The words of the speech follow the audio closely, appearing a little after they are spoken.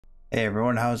Hey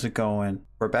everyone, how's it going?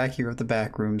 We're back here at the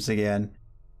back rooms again,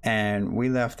 and we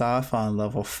left off on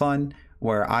level fun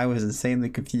where I was insanely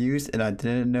confused and I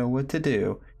didn't know what to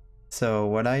do. So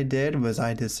what I did was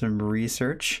I did some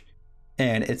research,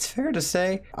 and it's fair to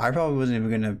say I probably wasn't even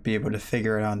going to be able to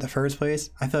figure it out in the first place.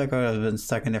 I feel like I would have been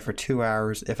stuck in it for 2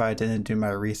 hours if I didn't do my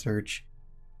research.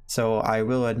 So I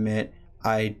will admit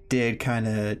I did kind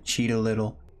of cheat a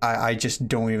little. I just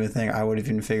don't even think I would have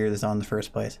even figured this out in the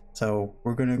first place. So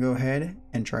we're gonna go ahead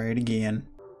and try it again.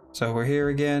 So we're here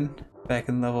again, back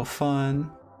in level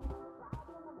fun.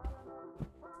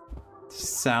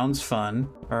 Sounds fun.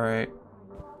 All right.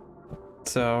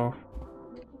 So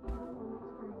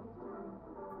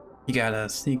you gotta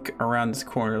sneak around this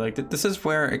corner. Like this is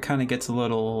where it kind of gets a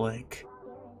little like,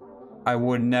 I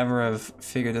would never have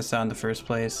figured this out in the first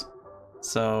place.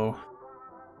 So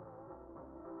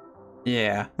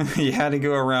yeah, you had to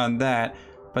go around that.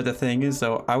 But the thing is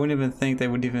though, I wouldn't even think they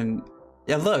would even...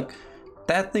 Yeah, look,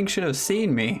 that thing should have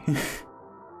seen me.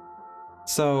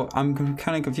 So I'm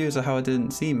kind of confused at how it didn't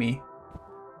see me.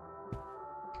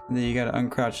 And then you gotta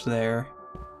uncrouch there.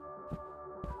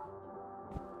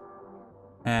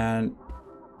 And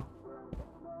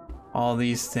all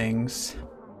these things.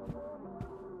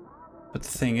 But the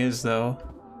thing is though,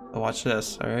 watch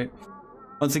this, alright?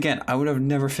 Once again, I would have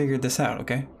never figured this out,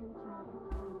 okay?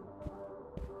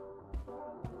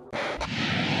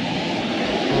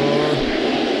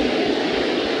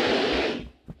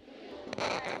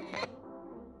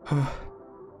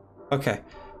 Okay,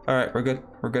 alright, we're good,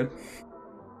 we're good.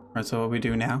 Alright, so what we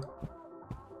do now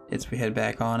is we head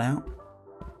back on out.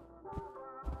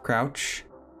 Crouch.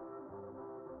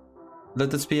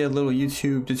 Let this be a little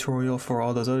YouTube tutorial for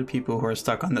all those other people who are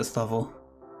stuck on this level.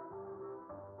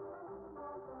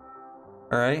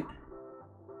 Alright.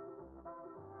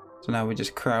 So now we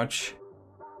just crouch.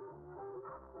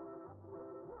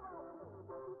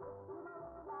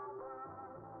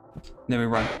 Then we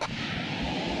run.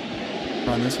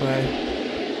 Run this way.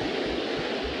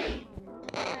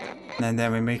 And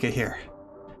then we make it here.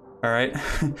 Alright?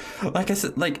 Like I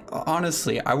said, like,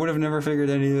 honestly, I would have never figured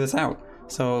any of this out.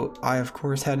 So I, of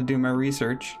course, had to do my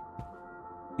research.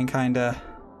 And kinda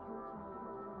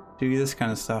do this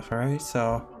kind of stuff, alright?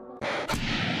 So...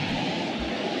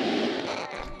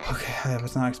 Okay, I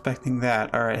was not expecting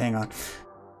that. Alright, hang on.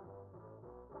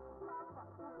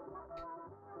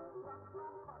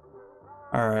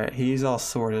 Alright, he's all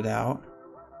sorted out.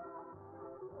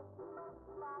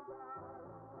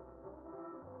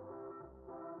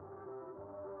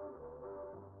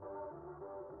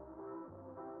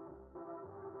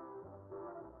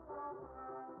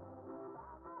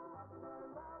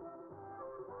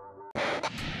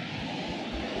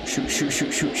 Shoot, shoot,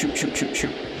 shoot, shoot, shoot, shoot, shoot,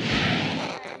 shoot.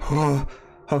 Oh,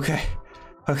 okay.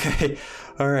 Okay.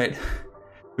 Alright.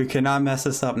 We cannot mess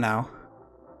this up now.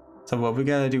 So what we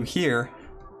gotta do here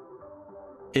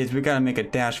is we gotta make a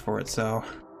dash for it, so.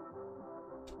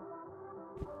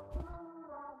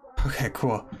 Okay,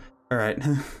 cool. Alright.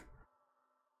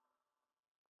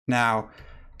 Now,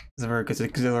 this work is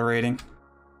exhilarating.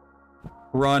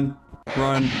 Run,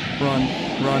 run, run,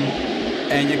 run.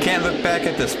 And you can't look back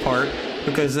at this part,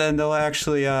 because then they'll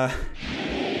actually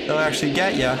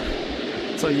get ya.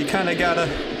 So you kinda gotta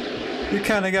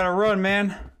run,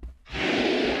 man.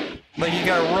 Like you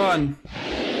gotta run.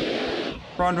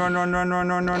 Run, run, run, run, run,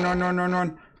 run, run, run, run, run,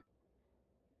 run.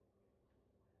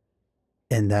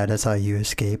 And that is how you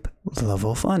escape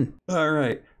level fun.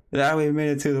 Alright, now we made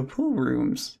it to the pool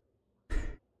rooms.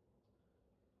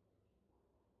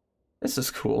 This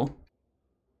is cool.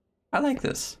 I like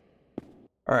this.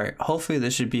 Alright, hopefully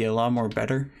this should be a lot more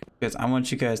better, because I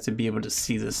want you guys to be able to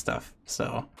see this stuff.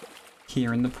 So,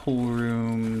 here in the pool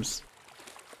rooms,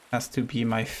 has to be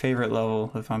my favorite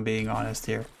level, if I'm being honest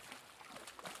here.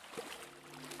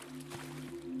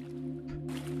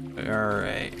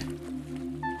 Alright.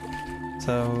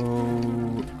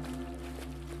 So,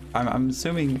 I'm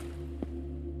assuming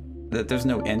that there's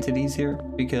no entities here,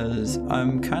 because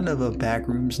I'm kind of a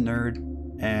backrooms nerd.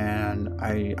 And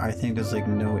I think there's like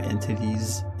no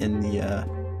entities in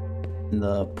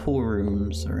the pool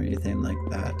rooms or anything like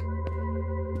that.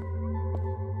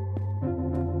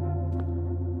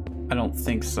 I don't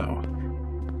think so.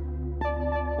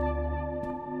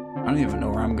 I don't even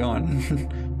know where I'm going.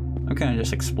 I'm kind of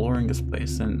just exploring this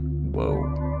place and whoa.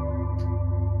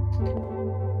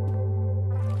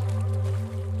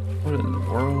 What in the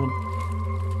world?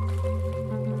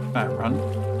 Can I run?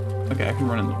 Okay, I can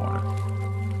run in the water.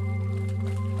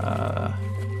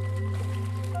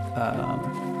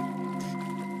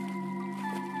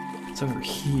 It's over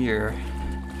here.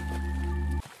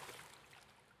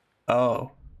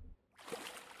 Oh.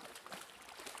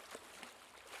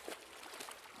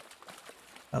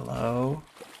 Hello?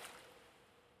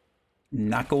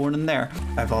 Not going in there.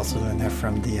 I've also learned that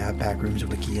from the Backrooms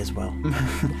wiki as well.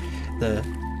 the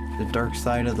dark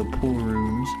side of the pool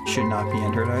rooms should not be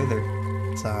entered either.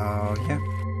 So yeah,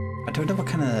 I don't know what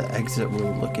kind of exit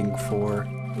we're looking for.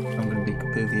 I'm gonna be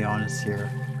completely honest here.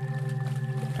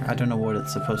 I don't know what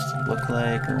it's supposed to look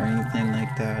like or anything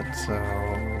like that. So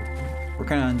we're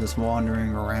kind of just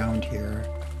wandering around here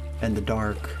in the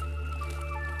dark,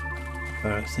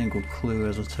 but a single clue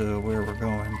as to where we're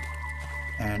going.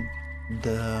 And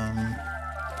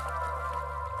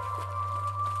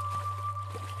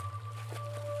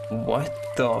what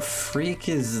the freak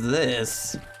is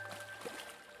this?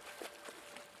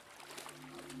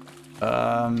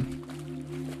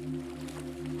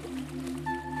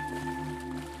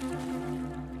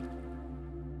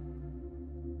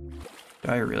 Do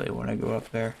I really want to go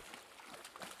up there?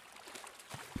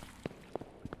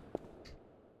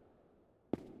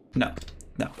 No,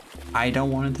 no. I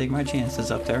don't want to take my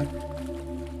chances up there.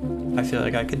 I feel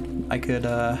like I could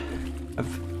have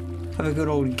a good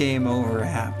old game over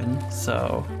happen.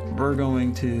 So we're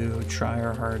going to try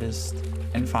our hardest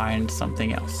and find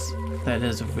something else. That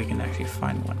is, if we can actually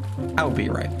find one. I'll be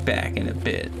right back in a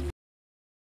bit.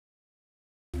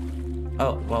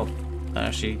 Oh, well, that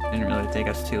actually didn't really take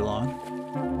us too long.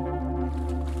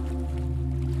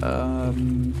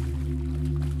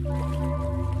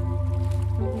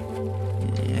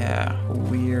 Yeah,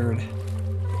 weird.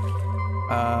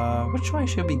 Which way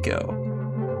should we go?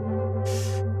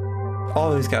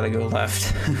 Always gotta go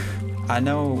left. I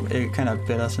know it kind of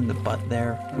bit us in the butt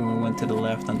there when we went to the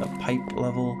left on the pipe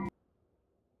level.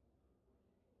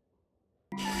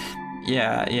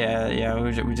 Yeah.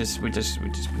 We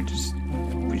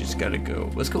just gotta go.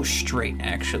 Let's go straight,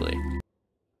 actually.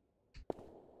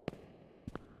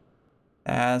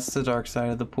 That's the dark side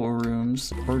of the pool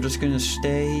rooms. We're just gonna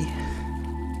stay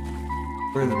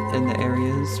in the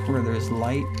areas where there's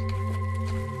light,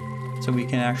 so we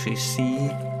can actually see,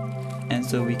 and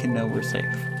so we can know we're safe.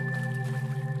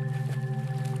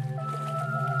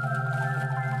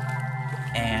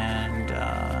 And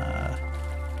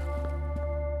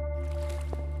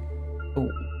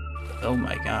oh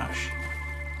my gosh.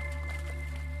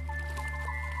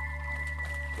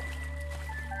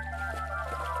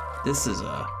 This is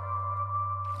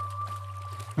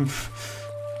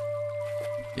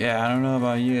yeah, I don't know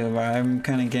about you, but I'm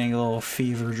kind of getting a little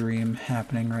fever dream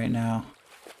happening right now.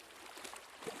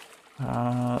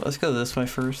 Let's go this way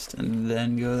first and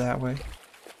then go that way.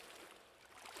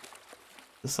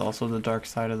 This is also the dark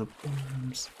side of the pool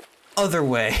rooms. Other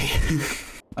way!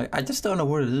 I just don't know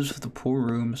what it is with the pool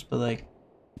rooms, but like,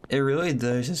 it really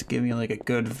does just give me like a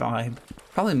good vibe.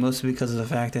 Probably mostly because of the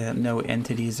fact that no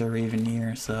entities are even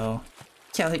near, so...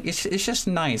 Yeah, like, it's just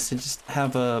nice to just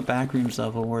have a backrooms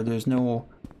level where there's no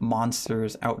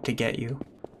monsters out to get you.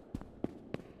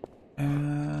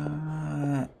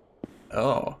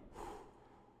 Oh.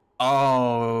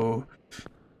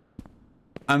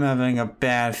 I'm having a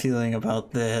bad feeling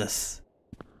about this.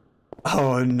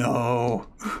 Oh no.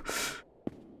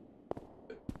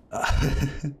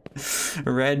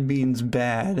 Red means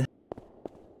bad.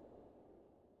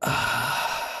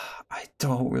 I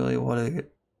don't really want to...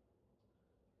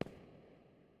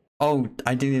 Oh,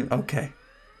 I didn't... Okay.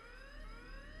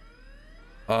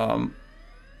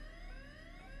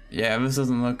 Yeah, this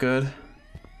doesn't look good.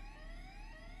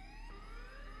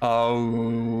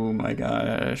 Oh my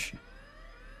gosh.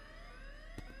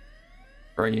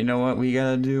 Right, you know what we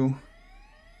gotta do?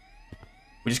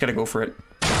 We just gotta go for it.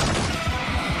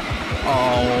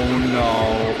 Oh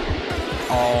no.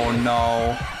 Oh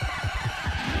no.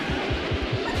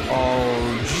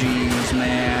 Oh jeez,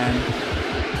 man.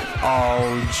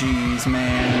 Oh jeez,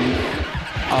 man.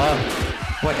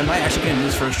 Wait, am I actually gonna do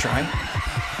this first try?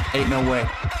 Ain't no way.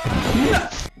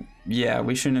 Yeah,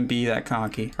 we shouldn't be that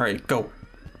cocky. Alright, go.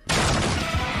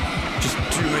 Just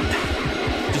do it.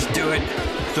 Just do it.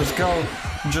 Just go.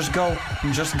 Just go.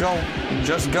 Just go.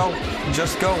 Just go.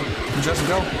 Just go. Just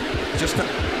go. Just go.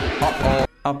 Uh-oh.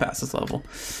 I'll pass this level.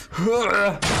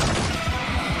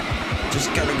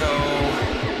 Just gotta go.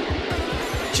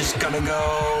 Just gotta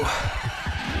go.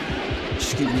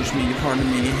 Excuse me,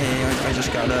 pardon me. Hey, I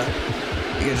just gotta...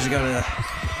 You just gotta...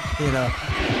 You know...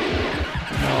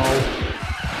 No.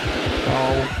 No.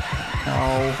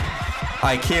 No.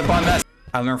 I keep on that.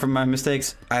 I learn from my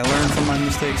mistakes. I learn from my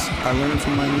mistakes. I learn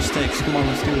from my mistakes. Come on,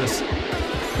 let's do this.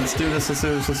 Let's do this. Let's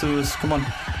do this. Let's do this. Come on.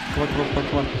 Come on, come on, come on,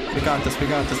 come on. We got this. We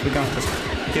got this. We got this.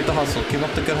 Keep the hustle. Keep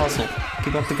up the good hustle.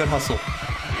 Keep up the good hustle.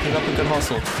 Keep up the good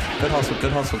hustle. Good hustle.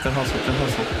 Good hustle. Good hustle. Good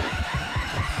hustle.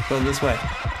 Go this way.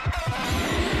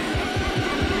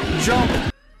 Jump!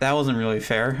 That wasn't really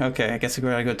fair. Okay, I guess we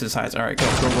gotta go to the sides. Alright, go,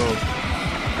 go, go.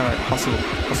 Alright, hustle,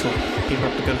 hustle. Keep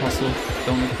up the good hustle.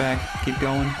 Don't look back. Keep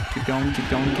going, keep going, keep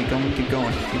going, keep going, keep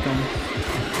going, keep going.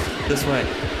 This way.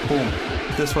 Boom.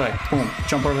 This way. Boom.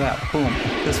 Jump over that. Boom.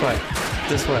 This way.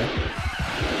 This way.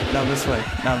 Now this way.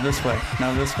 Now this way.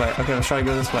 Now this way. Okay, let's try to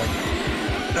go this way.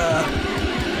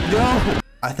 No!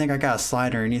 I think I got a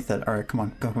slide underneath it. Alright, come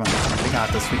on. Go, come on. We got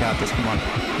this. We got this. Come on.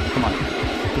 Come on.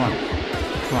 Come on.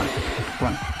 Come on. Come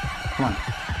on. Come on.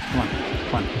 Come on.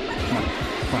 Come on. Come on.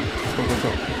 Come on. Go, go, go.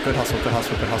 Good hustle. Good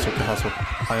hustle. Good hustle. Good hustle.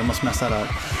 I almost messed that up.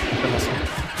 Good hustle.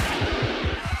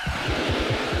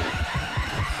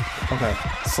 Okay.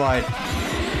 Slide.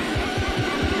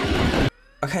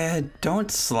 Okay, don't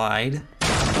slide.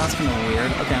 That's kind of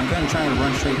weird. Okay, I'm gonna try to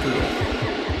run straight through it.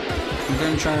 I'm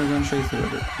gonna try to run straight through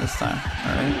it this time.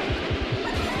 Alright?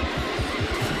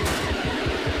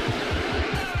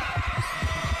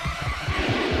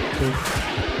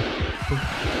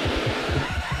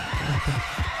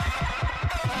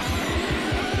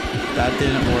 That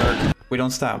didn't work. We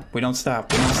don't stop. We don't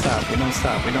stop. We don't stop. We don't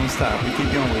stop. We don't stop. We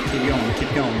keep going. We keep going. We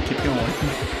keep going. We keep going.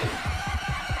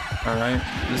 Alright.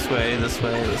 This way. This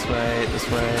way. This way. This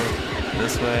way.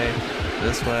 This way.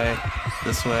 This way.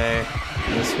 This way.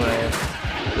 This way.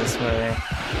 This way.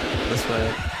 This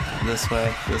way. This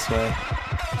way. This way.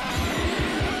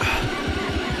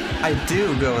 I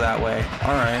do go that way.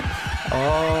 Alright.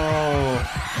 Oh.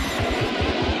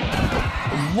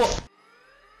 What?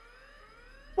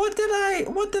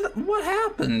 What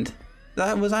happened?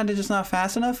 Was I just not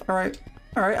fast enough? Alright.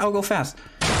 Alright, I'll go fast.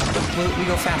 We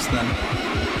go fast then.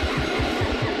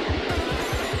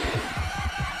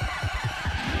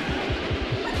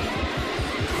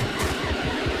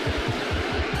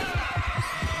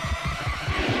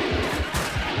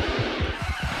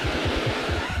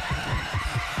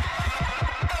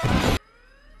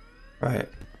 Right.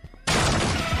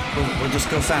 We'll just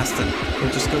go fast then.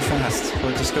 We'll just go fast.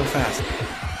 We'll just go fast.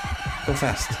 Go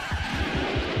fast.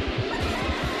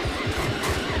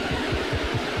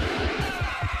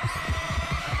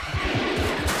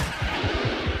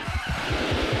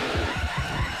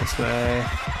 This way.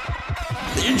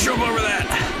 You can jump over that!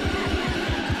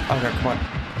 Okay, come on.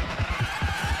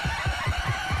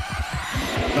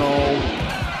 No.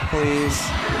 Please.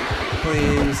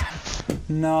 Please.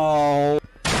 No.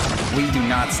 We do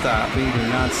not stop. We do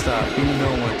not stop. We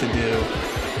know what to do.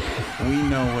 We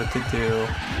know what to do.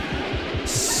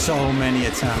 So many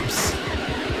attempts.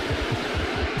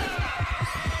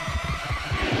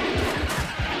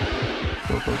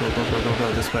 Go, go, go, go, go, go,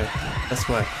 go. This way. This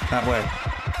way. That way.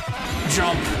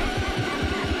 Jump!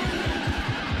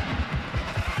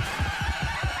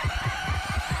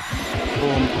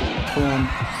 Boom. Boom.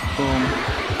 Boom.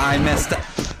 I messed up.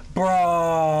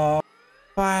 Bro!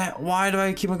 Why do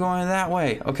I keep on going that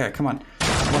way? Okay, come on. Go,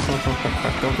 go, go, go,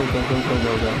 go, go, go, go, go, go,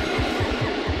 go, go.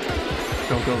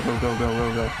 Go, go, go, go, go, go,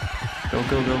 go. Go,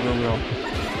 go, go, go, go.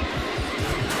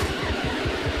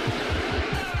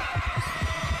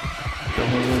 Go,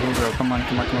 go, go, go, go. Come on,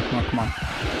 come on, come on, come on, come on.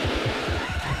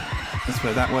 This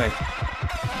way, that way.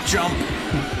 Jump!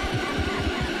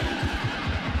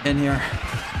 In here.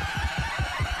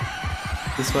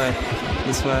 This way,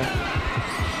 this way.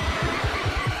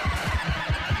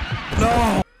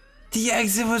 No! The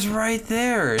exit was right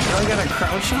there. Do I gotta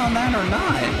crouch on that or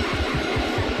not?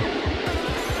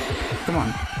 Come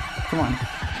on. Come on.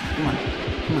 Come on.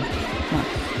 Come on. Come on.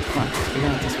 Come on. We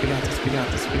got this. We got this. We got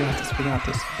this. We got this. We got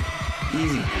this.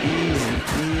 Easy. Easy.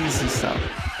 Easy stuff.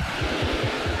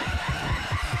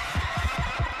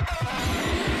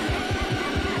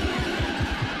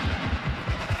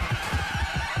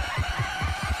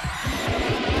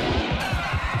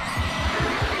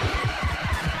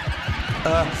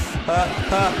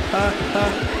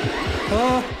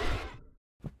 Oh.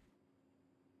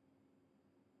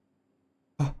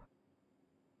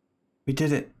 We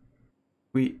did it.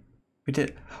 We did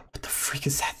it. What the freak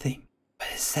is that thing? What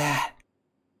is that?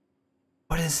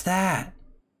 What is that?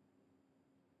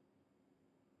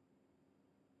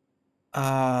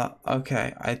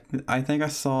 Okay. I think I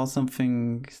saw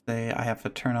something say I have to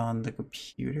turn on the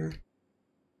computer.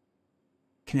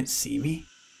 Can it see me?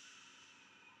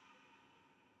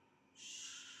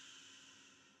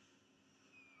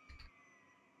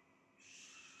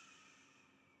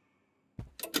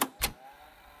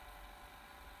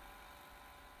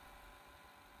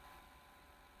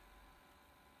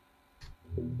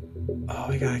 Oh,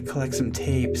 we gotta collect some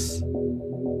tapes.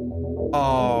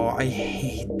 Oh, I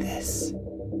hate this.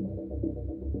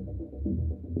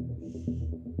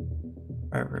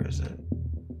 Alright, where is it?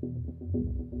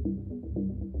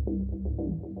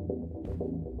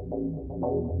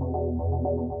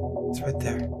 It's right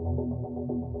there.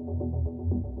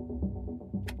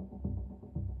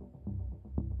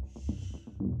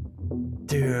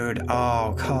 Dude,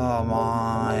 oh, come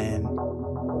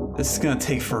on. This is gonna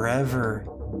take forever.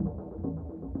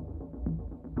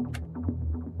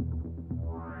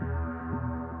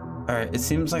 Alright, it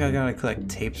seems like I gotta collect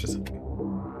tapes or something.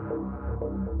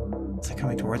 Is it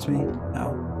coming towards me?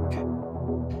 No? Okay.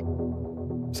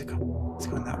 Where's it going? It's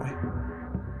going that way.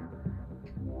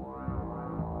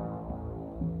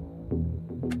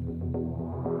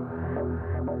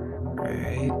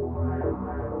 Alright.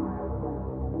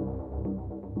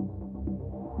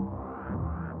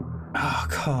 Oh,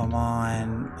 come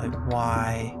on. Like,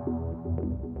 why?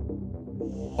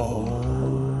 Oh.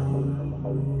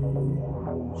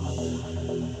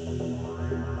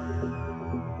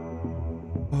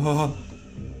 Oh.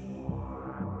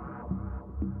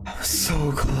 That was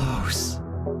so close.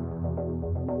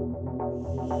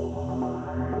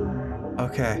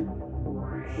 Okay.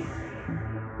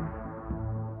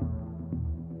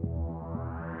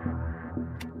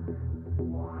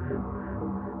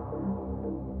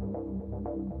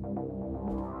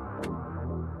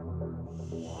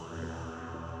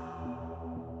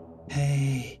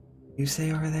 Hey, you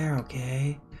stay over there,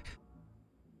 okay?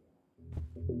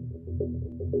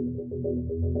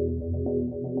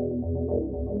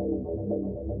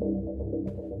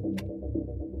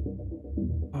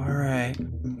 Alright,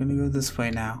 I'm gonna go this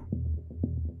way now.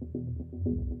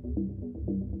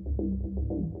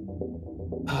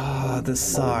 Ah, oh, this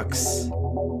sucks.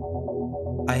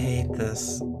 I hate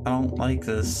this. I don't like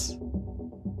this.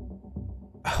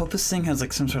 I hope this thing has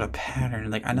like some sort of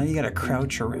pattern. Like, I know you gotta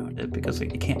crouch around it because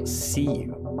like, it can't see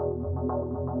you.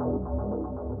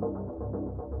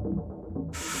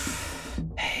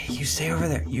 Hey, you stay over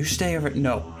there. You stay over.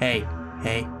 No. Hey.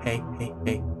 Hey. Hey. Hey.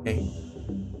 Hey. Hey.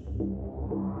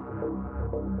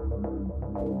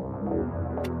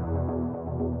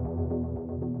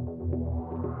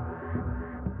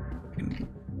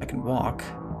 I can walk.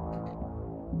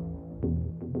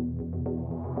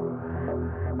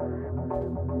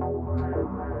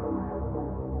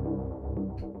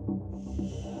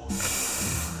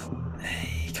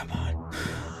 Hey, come on.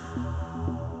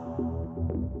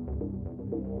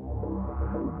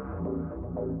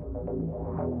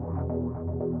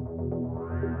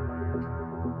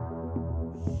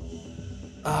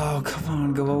 Oh, come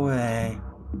on, go away.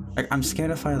 Like, I'm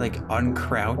scared if I like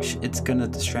uncrouch, it's gonna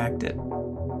distract it.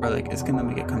 Or like, it's gonna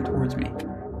make it come towards me.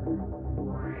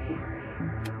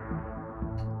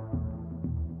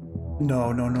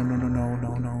 No, no, no, no, no, no,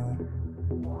 no, no.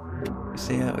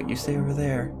 You stay over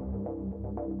there.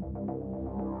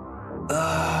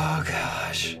 Oh,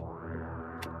 gosh.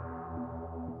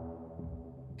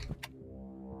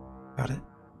 Got it.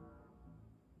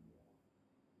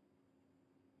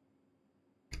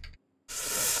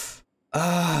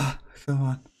 Ah, come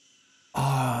on.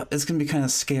 Ah, it's gonna be kind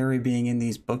of scary being in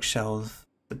these bookshelf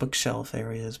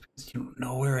areas because you don't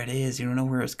know where it is. You don't know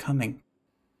where it's coming.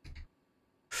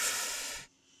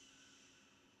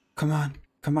 Come on,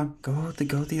 come on, go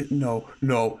the no,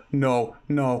 no, no,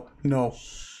 no, no.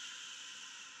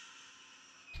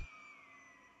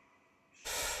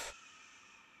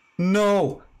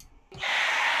 No!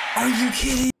 Are you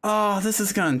kidding? Oh, this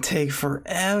is gonna take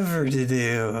forever to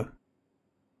do.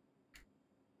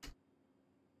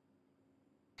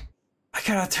 I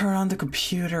gotta turn on the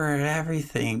computer and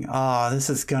everything. Oh, this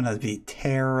is gonna be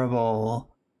terrible.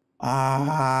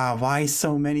 Ah, why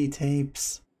so many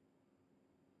tapes?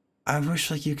 I wish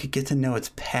like you could get to know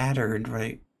its pattern,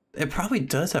 right? It probably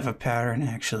does have a pattern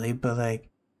actually, but like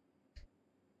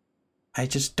I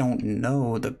just don't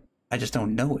know it.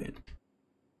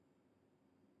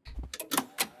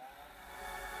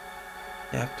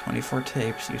 Yep, 24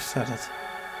 tapes, you said it.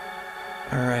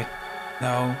 Alright.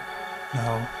 No.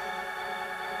 No.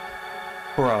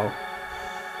 Bro.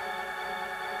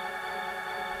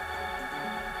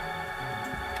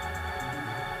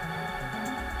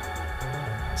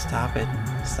 Stop it.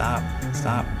 Stop.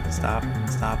 Stop. Stop.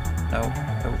 Stop. No.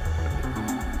 No.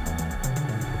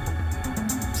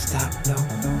 Stop. No.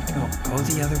 No. No. Go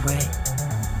the other way.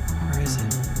 Where is it?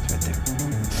 It's right there.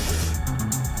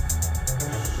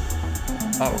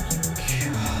 Oh.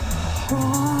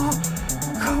 Oh.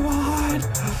 Come on.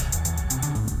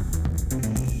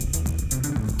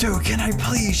 Dude, can I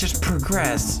please just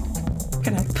progress?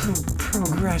 Can I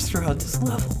progress throughout this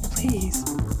level, please?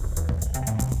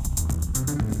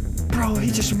 Bro,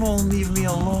 he just won't leave me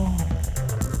alone.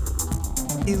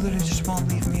 He literally just won't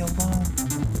leave me alone.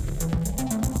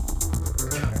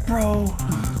 Bro.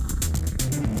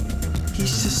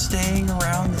 He's just staying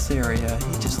around this area.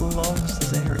 He just loves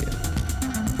this area.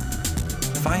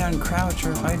 If I uncrouch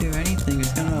or if I do anything,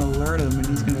 it's gonna alert him and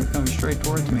he's gonna come straight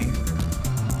towards me.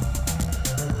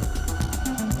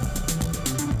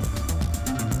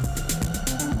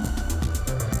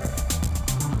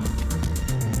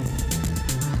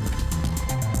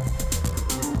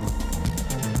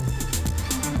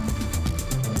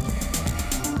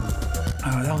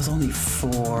 Oh, that was only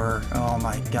 4. Oh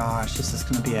my gosh, this is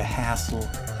gonna be a hassle.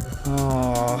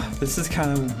 Oh, this is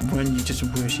kind of when you just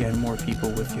wish you had more people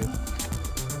with you.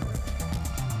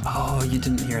 Oh, you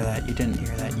didn't hear that. You didn't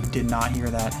hear that. You did not hear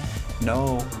that.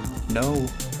 No, no,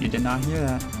 you did not hear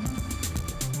that.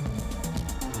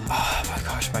 Oh my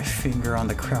gosh, my finger on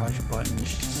the crouch button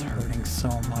is just hurting so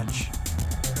much.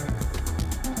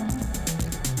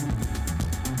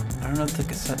 I don't know if the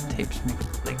cassette tapes make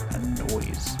like a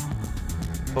noise.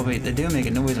 Well, wait, they do make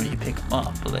a noise when you pick them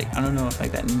up, but like, I don't know if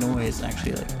like that noise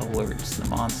actually like alerts the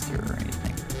monster or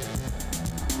anything.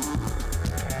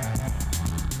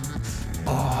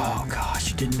 Oh gosh,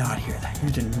 you did not hear that. You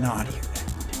did not hear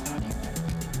that. You did not hear that.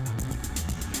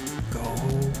 Go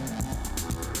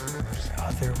the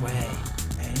other way,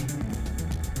 okay?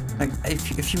 Like,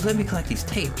 if you let me collect these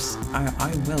tapes, I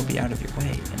will be out of your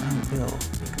way, and I will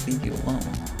like, leave you alone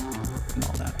and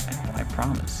all that. I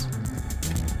promise.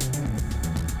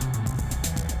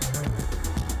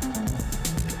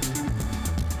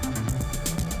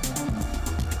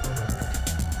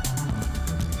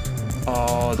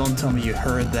 Oh, don't tell me you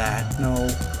heard that. No,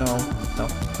 no, no.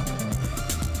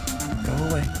 Go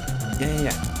away.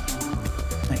 Yeah.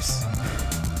 Nice.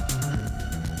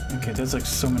 Okay, there's like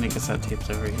so many cassette tapes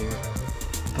over here.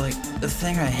 But like, the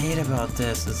thing I hate about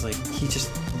this is like, he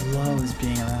just loves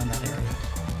being around that area.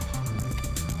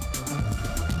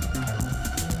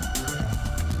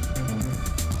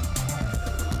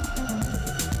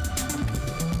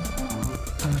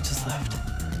 Oh, it just left.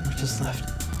 It just left.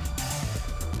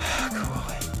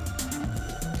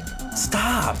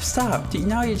 Stop!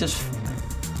 Now you just...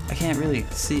 I can't really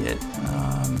see it.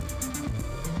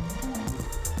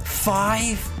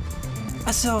 5?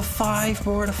 I still have 5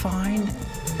 more to find.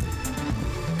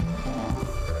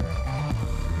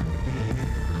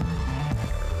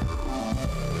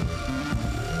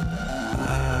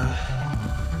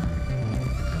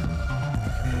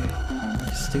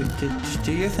 Okay. Just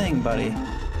do your thing, buddy.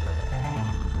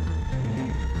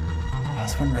 Oh,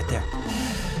 there's one right there.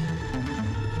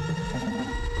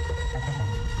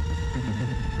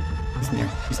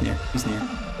 He's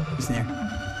near.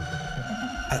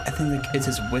 I think like it's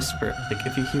his whisper. Like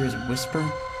if you hear his whisper,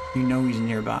 you know he's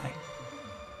nearby.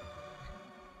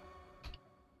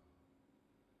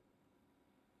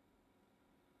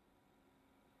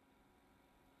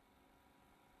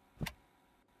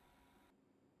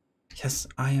 Yes,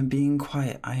 I am being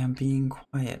quiet.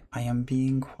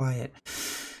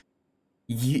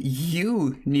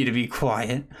 You need to be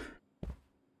quiet.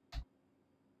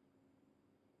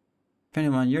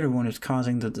 Anyone, you're the one who's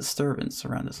causing the disturbance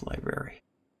around this library.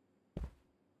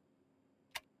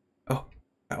 Oh,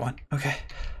 got one. Okay.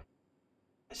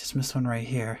 I just missed one right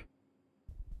here.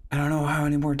 I don't know how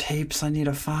many more tapes I need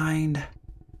to find.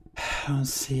 I don't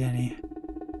see any.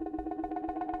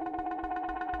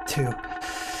 2.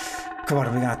 Come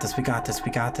on, we got this.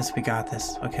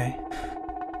 Okay.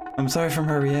 I'm sorry for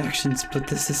my reactions, but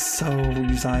this is so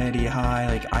anxiety high.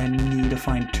 Like, I need to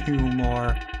find 2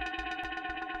 more.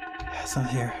 It's not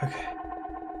here. Okay.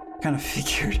 Kind of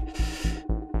figured.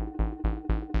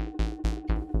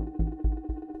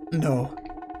 No.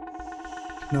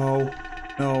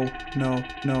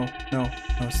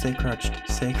 Stay crouched.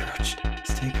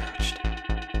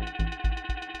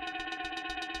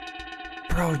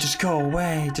 Bro, just go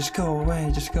away.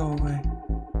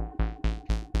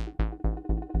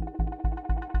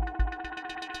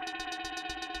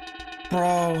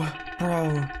 Bro,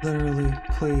 literally,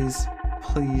 please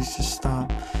just stop.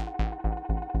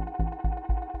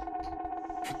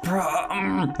 Bro,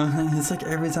 it's like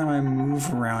every time I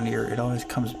move around here, it always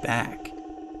comes back.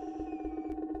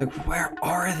 Like, where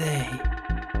are they?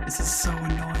 This is so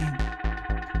annoying.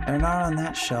 They're not on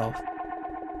that shelf.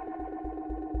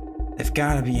 They've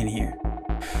gotta be in here.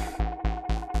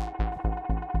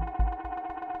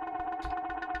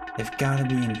 They've gotta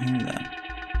be in here then.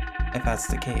 If that's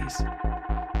the case.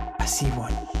 I see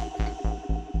one.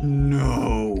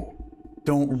 No!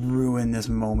 Don't ruin this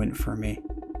moment for me.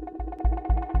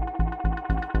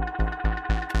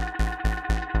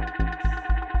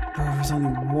 Bro, there's only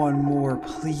one more,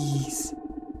 please.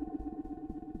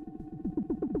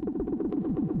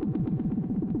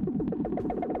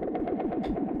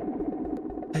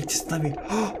 Like, just let me.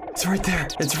 Oh, it's right there.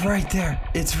 It's right there.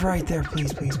 It's right there.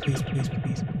 Please, please, please, please,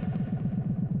 please.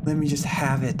 Let me just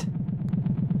have it.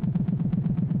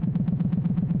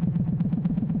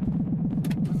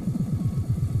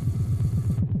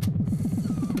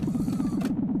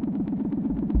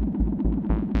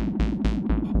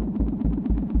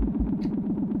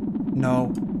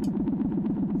 No.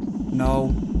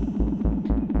 No.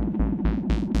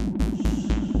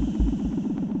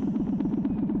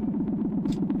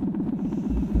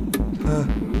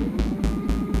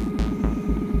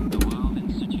 The World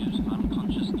Institute of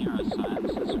Unconscious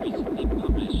Neuroscience has recently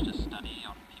published a study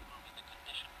on people with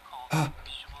a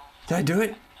condition called visual Did I do it?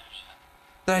 inertia.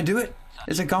 Did I do it?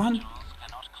 Is it gone? Individuals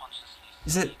cannot consciously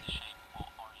Is see it? the shape or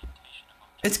orientation of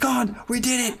objects. It's gone! We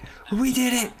did it! We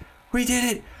did it! We did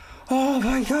it! Oh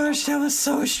my gosh, that was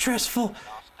so stressful! Ask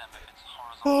them if it's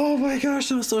horizontal. Oh my gosh,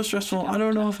 that was so stressful. I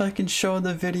don't know if I can show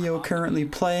the video currently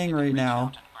playing right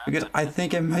now because I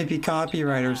think it might be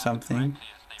copyright or something.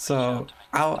 So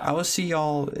I'll see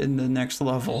y'all in the next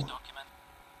level.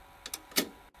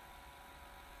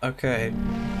 Okay,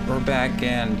 we're back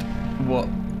and what?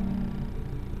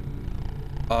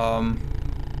 I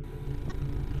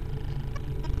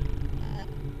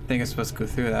think I'm supposed to go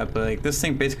through that, but like this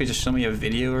thing basically just showed me a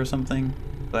video or something,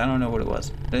 but I don't know what it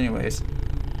was. But anyways,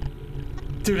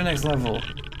 to the next level.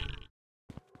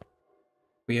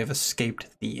 We have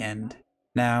escaped the end.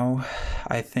 Now,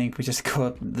 I think we just go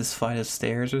up this flight of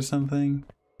stairs or something.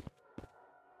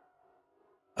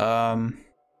 I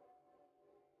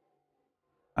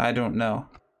don't know.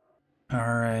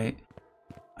 Alright.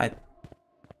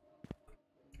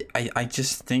 I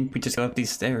just think we just go up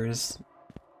these stairs.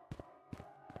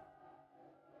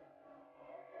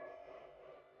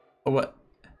 What?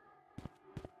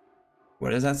 What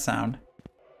does that sound?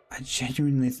 I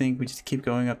genuinely think we just keep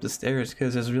going up the stairs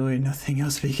because there's really nothing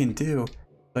else we can do.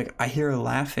 Like, I hear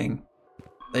laughing.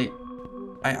 Like,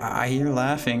 I hear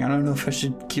laughing. I don't know if I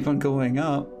should keep on going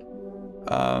up.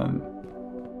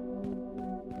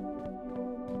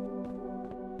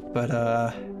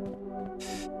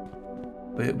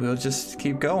 We'll just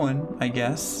keep going, I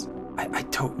guess. I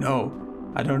don't know.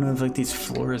 I don't know if like these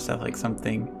floors have like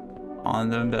something on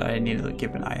them that I need to like,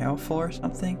 keep an eye out for or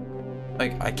something.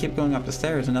 Like, I keep going up the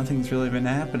stairs and nothing's really been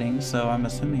happening, so I'm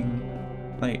assuming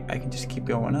like I can just keep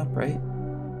going up, right?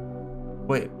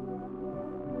 Wait,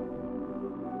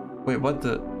 what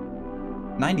the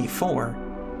 94?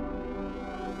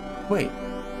 Wait,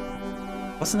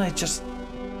 wasn't I just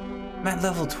I'm at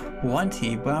level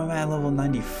 20, but I'm at level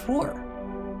 94?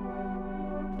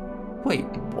 Wait,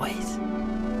 what?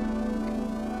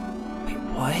 Wait,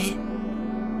 what?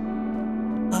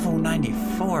 Level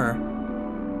 94?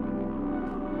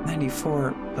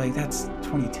 94, like that's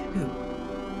 22.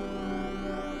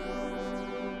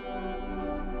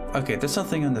 Okay, there's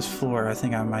something on this floor I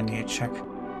think I might need to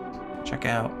check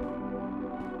out.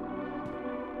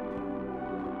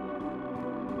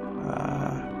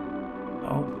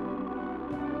 Oh.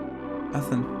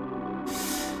 Nothing.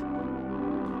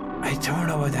 I don't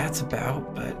know what that's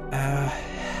about, but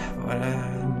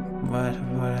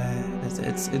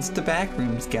it's the back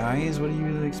rooms, guys. What do you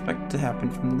really expect to happen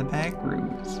from the back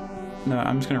rooms? No,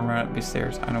 I'm just gonna run up these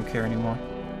stairs. I don't care anymore.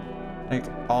 Like,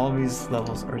 all of these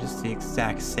levels are just the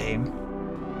exact same,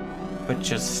 but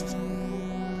just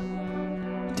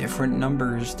different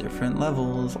numbers, different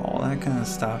levels, all that kind of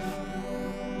stuff.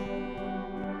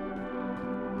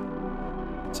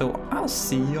 So I'll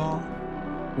see y'all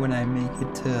when I make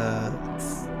it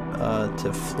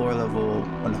to floor level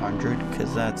 100,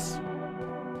 because that's,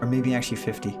 or maybe actually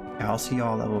 50. Yeah, I'll see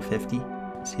y'all level 50.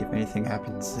 See if anything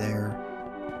happens there.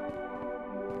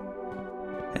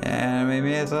 And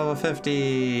maybe it's level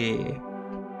 50.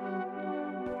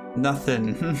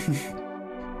 Nothing.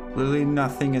 Literally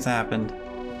nothing has happened.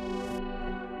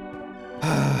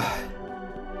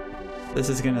 This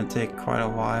is gonna take quite a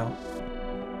while.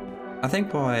 I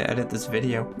think while I edit this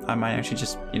video, I might actually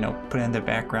just, you know, put in the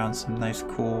background some nice,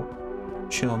 cool,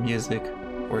 chill music,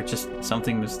 or just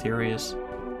something mysterious.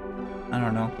 I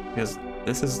don't know, because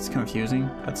this is confusing,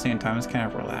 but at the same time it's kind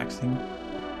of relaxing.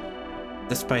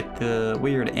 Despite the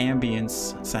weird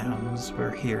ambience sounds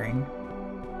we're hearing.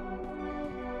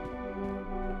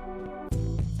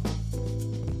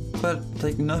 But,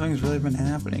 like, nothing's really been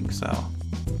happening, so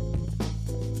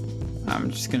I'm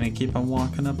just gonna keep on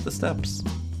walking up the steps.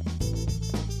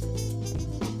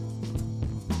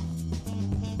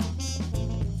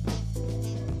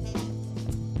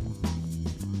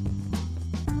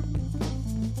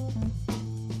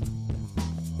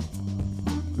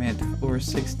 Man, floor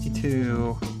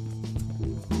 62.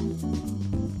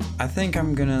 I think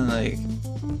I'm gonna like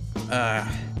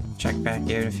check back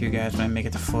in if you guys want to make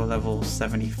it to floor level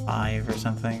 75 or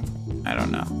something. I don't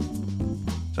know.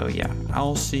 So yeah,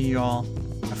 I'll see y'all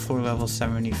at floor level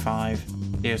 75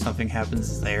 if something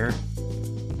happens there.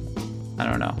 I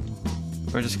don't know.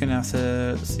 We're just gonna have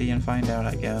to see and find out,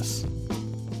 I guess.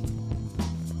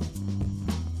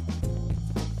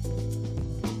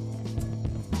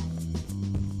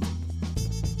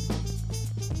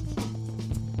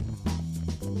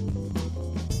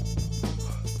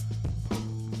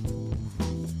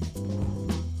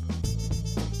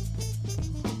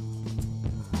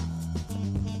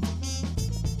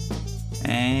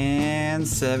 And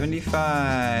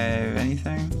 75.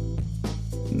 Anything?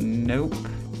 Nope.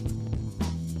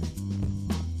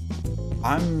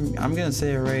 I'm gonna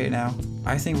say it right now.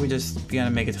 I think we just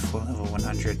gonna make it to floor level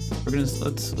 100. We're gonna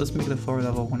let's make it to floor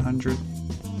level 100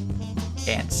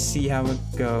 and see how it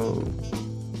goes.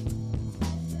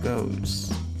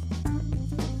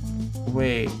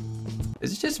 Wait,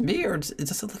 is it just me or does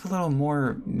it look a little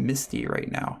more misty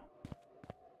right now?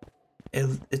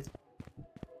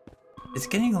 It's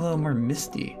getting a little more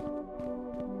misty,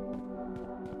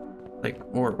 like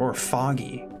or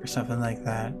foggy or something like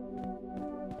that.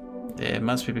 It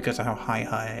must be because of how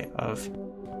high of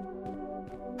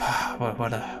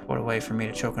what a way for me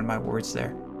to choke on my words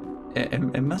there.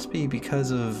 It must be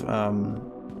because of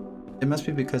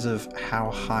how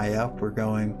high up we're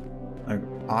going. Like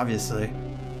obviously,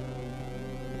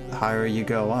 the higher you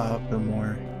go up, the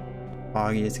more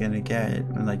foggy it's gonna get,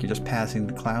 and like you're just passing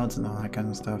the clouds and all that kind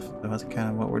of stuff. So that's kind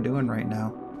of what we're doing right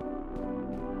now.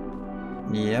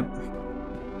 Yep,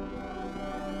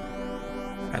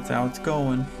 that's how it's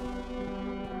going.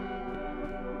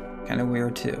 Kind of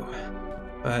weird too,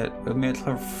 but we made it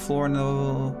to floor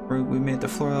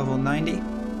level 90.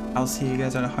 I'll see you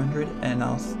guys at 100, and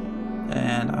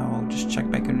I'll just check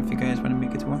back in if you guys want to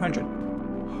make it to 100.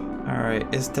 Alright,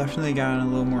 it's definitely gotten a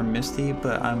little more misty,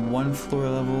 but I'm one floor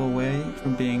level away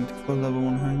from being to floor level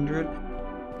 100.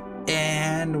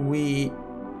 And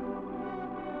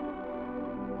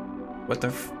what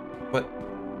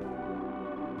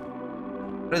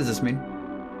does this mean?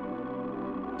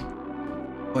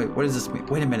 Wait, what does this mean?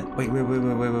 Wait a minute. Wait.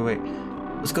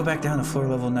 Let's go back down to floor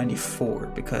level 94,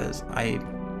 because I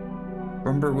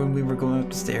remember when we were going up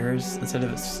the stairs, instead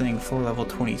of it saying floor level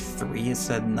 23, it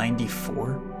said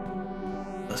 94.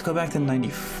 Let's go back to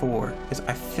 94, because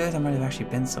I feel like there might have actually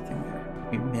been something there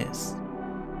we missed.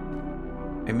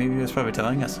 And maybe it was probably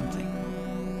telling us something.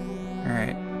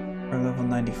 Alright, we're level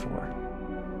 94.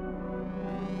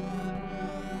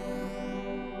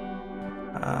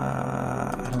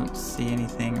 I don't see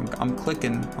anything. I'm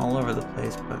clicking all over the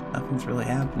place, but nothing's really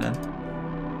happening.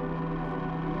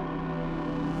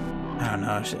 I don't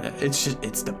know,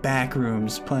 it's the back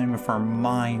rooms playing with our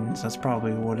minds. That's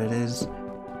probably what it is.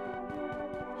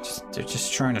 They're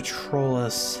just trying to troll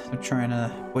us. They're trying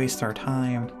to waste our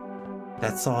time.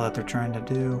 That's all that they're trying to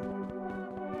do.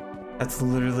 That's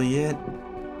literally it.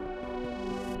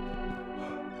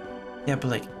 Yeah, but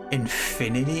like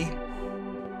infinity?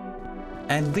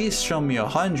 At least show me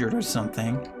 100 or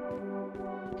something.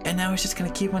 And now it's just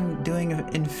gonna keep on doing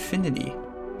infinity.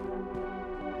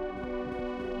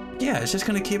 Yeah, it's just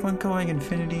gonna keep on going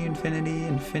infinity.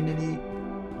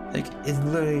 Like, it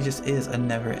literally just is a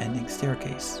never-ending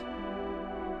staircase.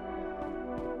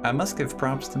 I must give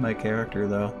props to my character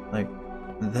though, like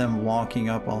them walking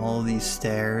up all these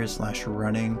stairs /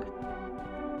 running.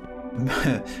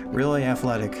 Really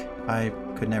athletic. I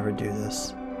could never do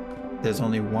this. There's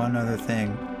only one other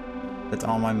thing that's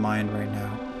on my mind right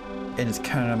now, and it's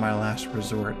kind of my last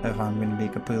resort, if I'm going to be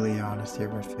completely honest here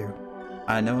with you.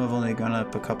 I know I've only gone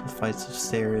up a couple flights of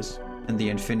stairs in the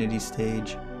infinity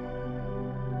stage,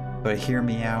 but hear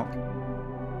me out.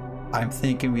 I'm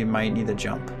thinking we might need a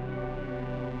jump.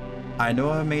 I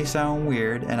know it may sound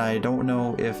weird, and I don't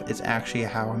know if it's actually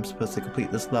how I'm supposed to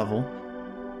complete this level,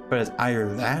 but it's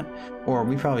either that, or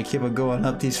we probably keep on going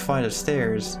up these flight of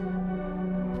stairs.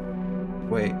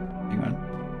 Wait, hang on.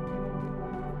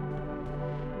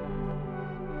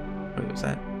 Wait, was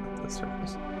that the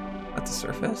surface? At the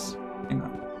surface? Hang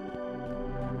on.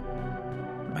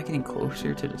 Am I getting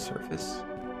closer to the surface?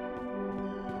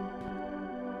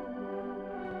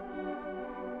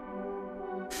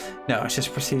 No, it's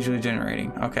just procedurally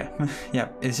generating. Okay. Yeah,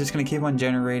 it's just gonna keep on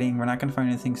generating. We're not gonna find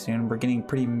anything soon. We're getting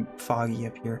pretty foggy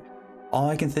up here. All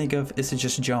I can think of is to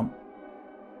just jump.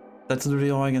 That's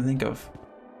literally all I can think of.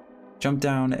 Jump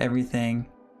down everything.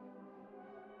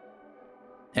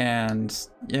 And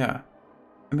yeah.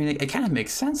 I mean, it kind of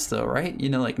makes sense though, right? You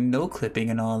know, like no clipping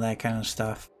and all that kind of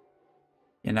stuff.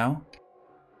 You know?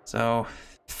 So,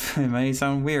 it may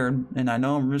sound weird, and I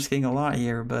know I'm risking a lot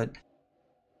here, but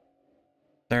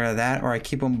Either that, or I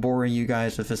keep on boring you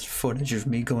guys with this footage of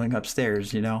me going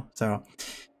upstairs, you know? So,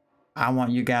 I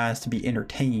want you guys to be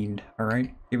entertained,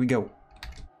 alright? Here we go.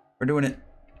 We're doing it.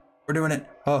 We're doing it.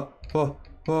 Oh, oh,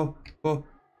 oh, oh.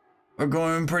 We're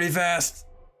going pretty fast.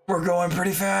 We're going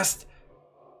pretty fast.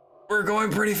 We're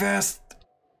going pretty fast.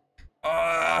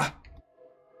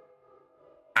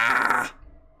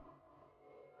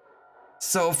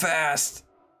 So fast.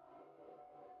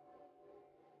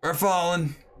 We're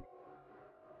falling.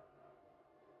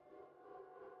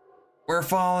 We're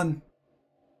falling.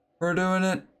 We're doing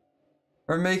it.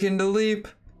 We're making the leap.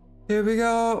 Here we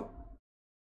go.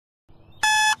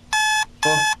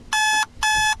 Oh.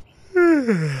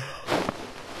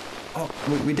 Oh,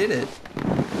 we did it.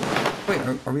 Wait,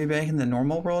 are we back in the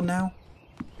normal world now?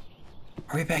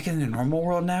 Are we back in the normal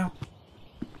world now?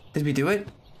 Did we do it?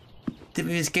 Did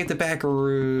we escape the back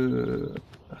room?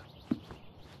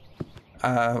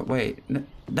 Wait.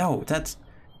 No, that's...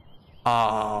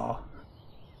 Oh.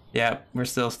 Yeah, we're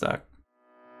still stuck.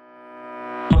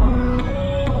 Well,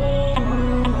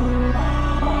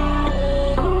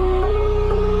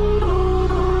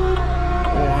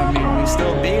 I mean, we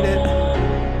still beat it.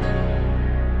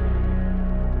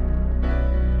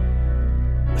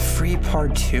 Free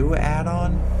part 2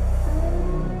 add-on?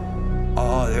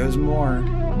 Oh, there's more.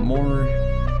 More.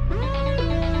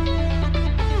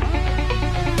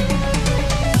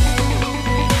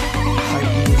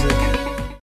 Hype music.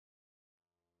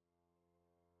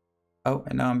 Oh,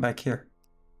 and now I'm back here.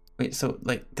 Wait, so,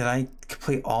 like, did I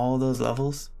complete all those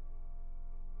levels?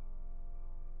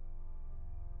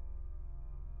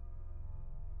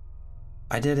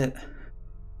 I did it.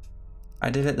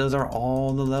 I did it. Those are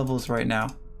all the levels right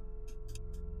now.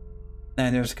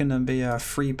 And there's gonna be a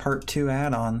free part 2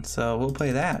 add-on, so we'll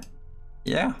play that.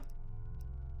 Yeah.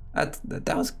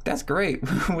 That's great.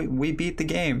 we beat the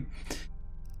game.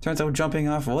 Turns out jumping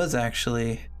off was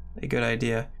actually a good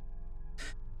idea.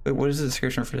 Wait, what does the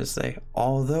description for this say?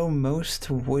 Although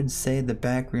most would say the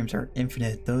backrooms are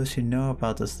infinite, those who know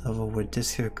about this level would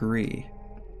disagree.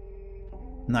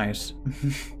 Nice.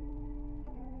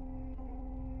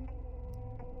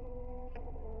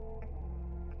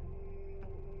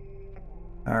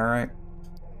 Alright.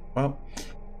 Well,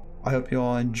 I hope you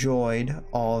all enjoyed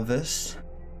all of this.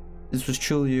 This was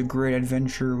truly a great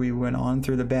adventure we went on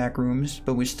through the backrooms,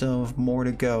 but we still have more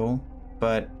to go.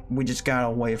 But we just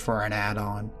gotta wait for an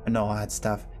add-on and all that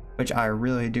stuff, which I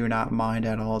really do not mind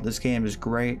at all. This game is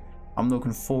great. I'm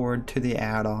looking forward to the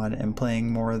add-on and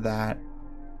playing more of that.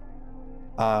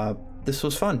 This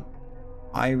was fun.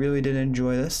 I really did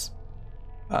enjoy this.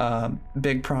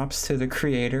 Big props to the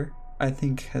creator. I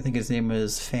think his name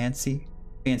was Fancy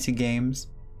Games,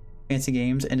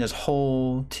 and his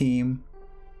whole team.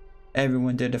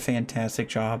 Everyone did a fantastic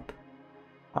job.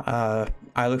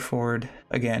 I look forward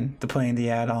again to playing the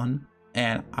add-on,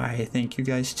 and I thank you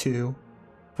guys too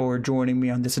for joining me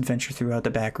on this adventure throughout the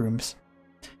backrooms.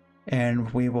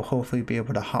 And we will hopefully be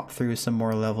able to hop through some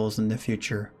more levels in the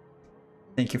future.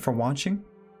 Thank you for watching,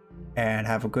 and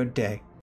have a good day.